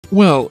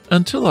Well,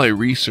 until I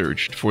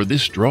researched for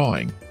this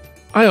drawing,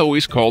 I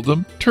always called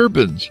them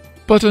turbans,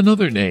 but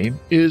another name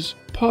is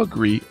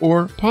pagri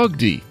or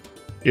pagdi.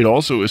 It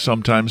also is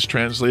sometimes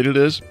translated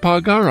as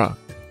pagara.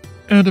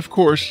 And of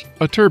course,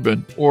 a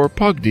turban or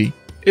pagdi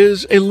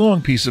is a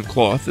long piece of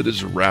cloth that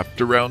is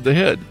wrapped around the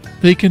head.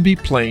 They can be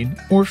plain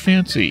or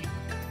fancy.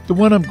 The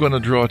one I'm going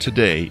to draw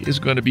today is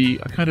going to be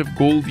a kind of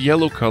gold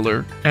yellow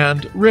color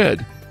and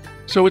red,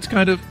 so it's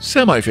kind of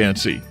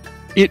semi-fancy.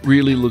 It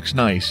really looks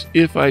nice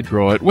if I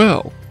draw it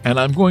well, and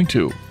I'm going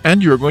to,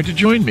 and you're going to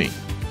join me.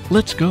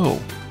 Let's go.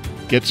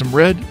 Get some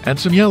red and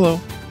some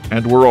yellow,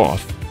 and we're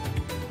off.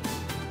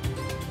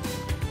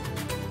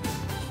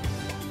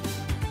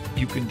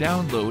 You can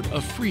download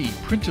a free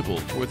printable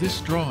for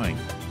this drawing.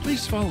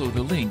 Please follow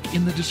the link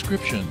in the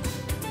description.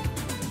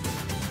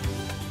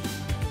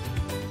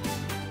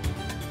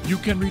 You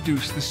can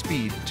reduce the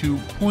speed to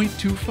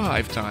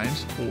 0.25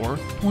 times or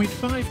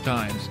 0.5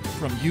 times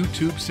from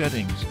YouTube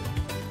settings.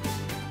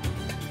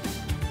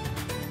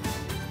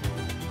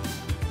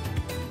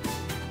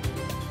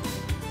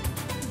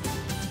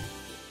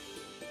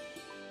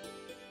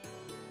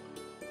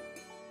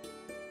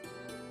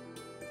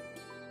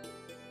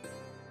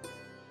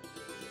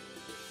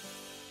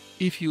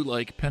 If you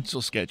like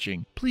pencil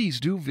sketching, please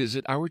do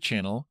visit our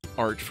channel,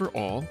 Art for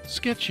All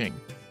Sketching.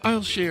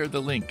 I'll share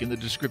the link in the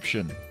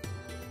description.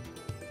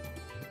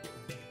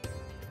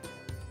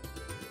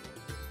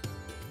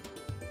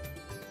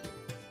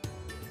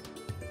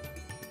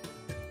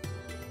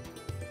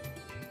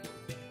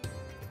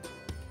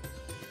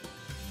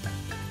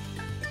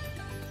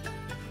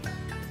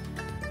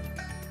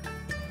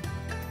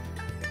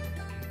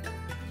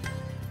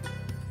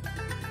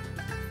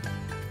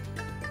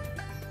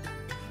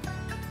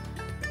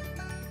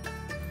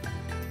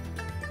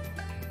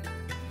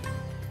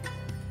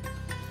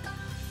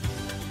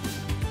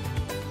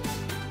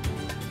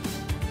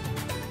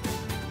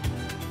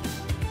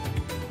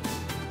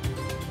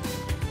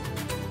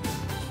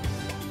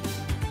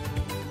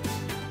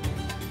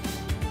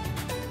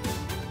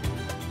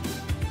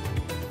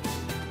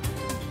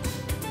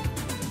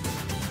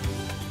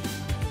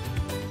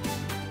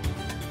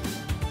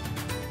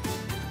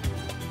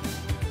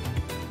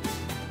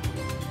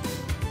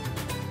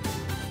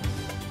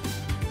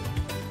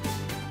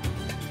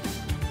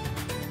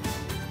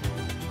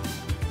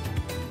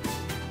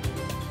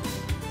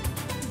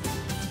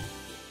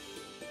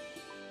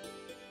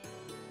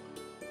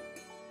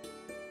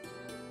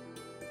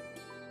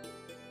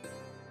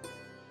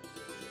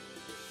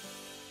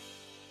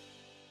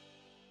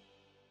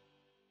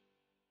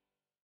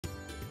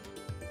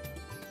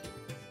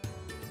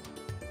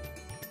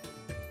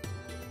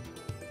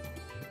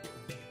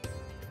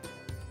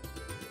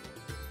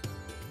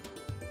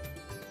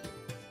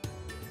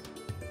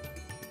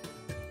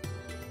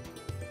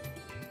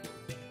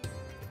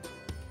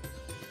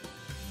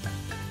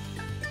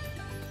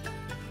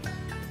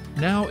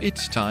 Now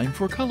it's time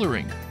for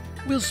coloring.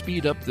 We'll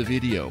speed up the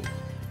video.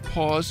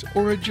 Pause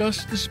or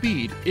adjust the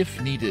speed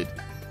if needed.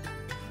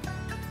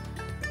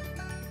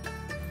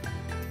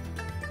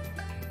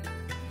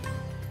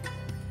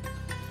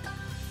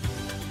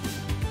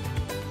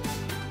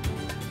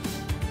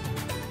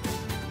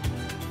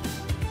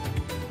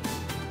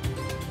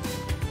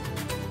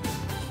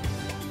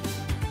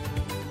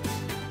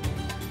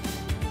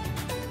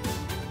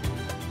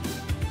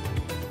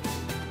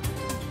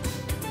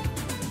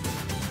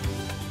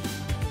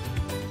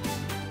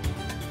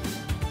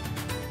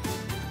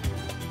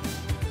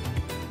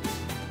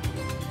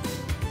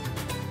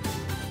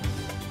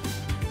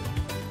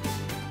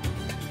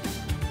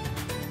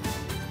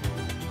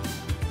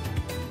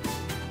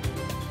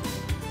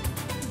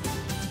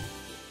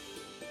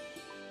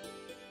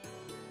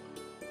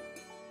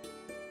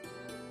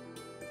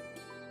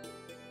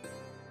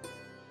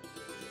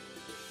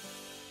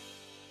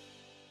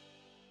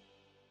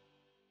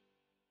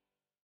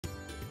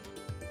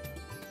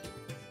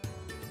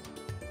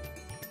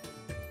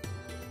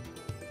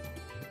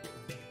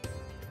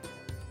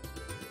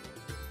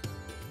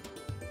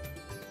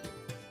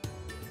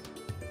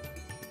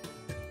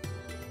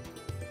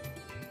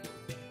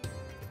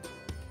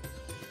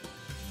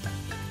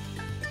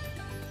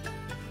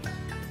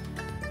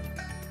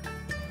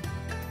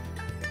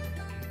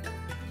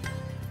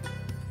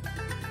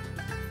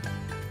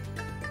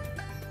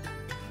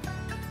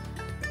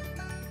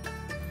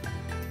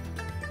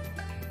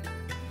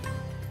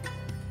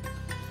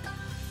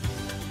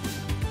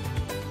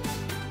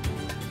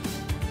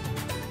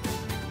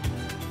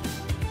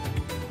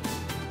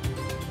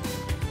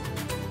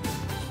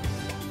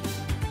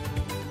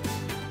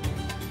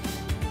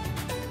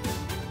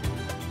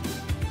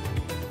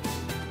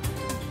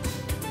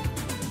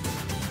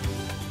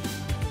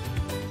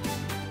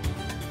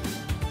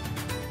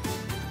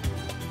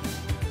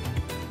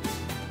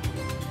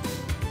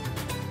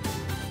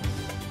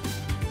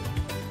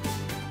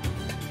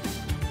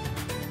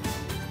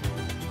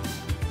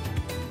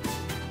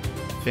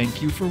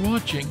 Thank you for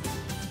watching.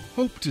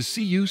 Hope to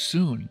see you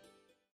soon.